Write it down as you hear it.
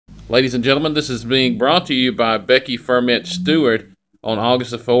Ladies and gentlemen, this is being brought to you by Becky Ferment Stewart. On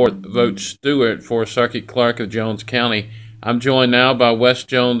August the 4th, vote Stewart for Circuit Clerk of Jones County. I'm joined now by West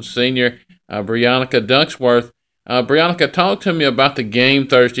Jones Senior, Briannica Ducksworth. Briannica, talk to me about the game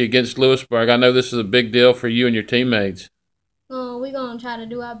Thursday against Lewisburg. I know this is a big deal for you and your teammates. We're going to try to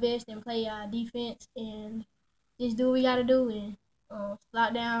do our best and play our defense and just do what we got to do and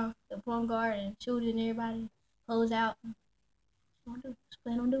lock down the point guard and shoot it and everybody close out. Just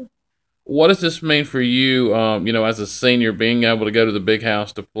plan on doing. What does this mean for you, as a senior, being able to go to the big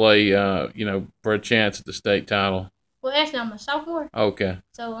house to play, for a chance at the state title? Well, actually, I'm a sophomore. Okay.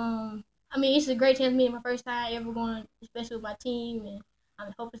 So, it's a great chance for me. My first time ever going, especially with my team, and I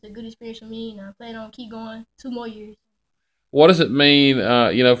hope it's a good experience for me, and I plan on keep going 2 more years. What does it mean,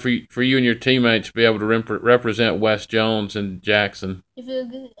 for you and your teammates to be able to represent West Jones and Jackson? It feels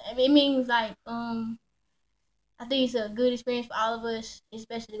good. It means I think it's a good experience for all of us,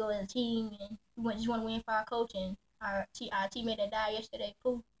 especially to go as a team, and we just want to win for our coach and our teammate that died yesterday,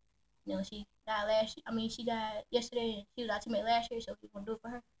 Pooh. She died she died yesterday, and she was our teammate last year, so we want to do it for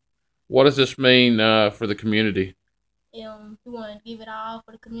her. What does this mean for the community? We want to give it all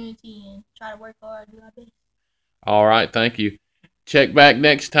for the community and try to work hard, do our best. All right, thank you. Check back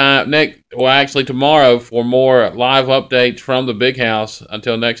tomorrow for more live updates from the big house.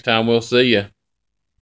 Until next time, we'll see you.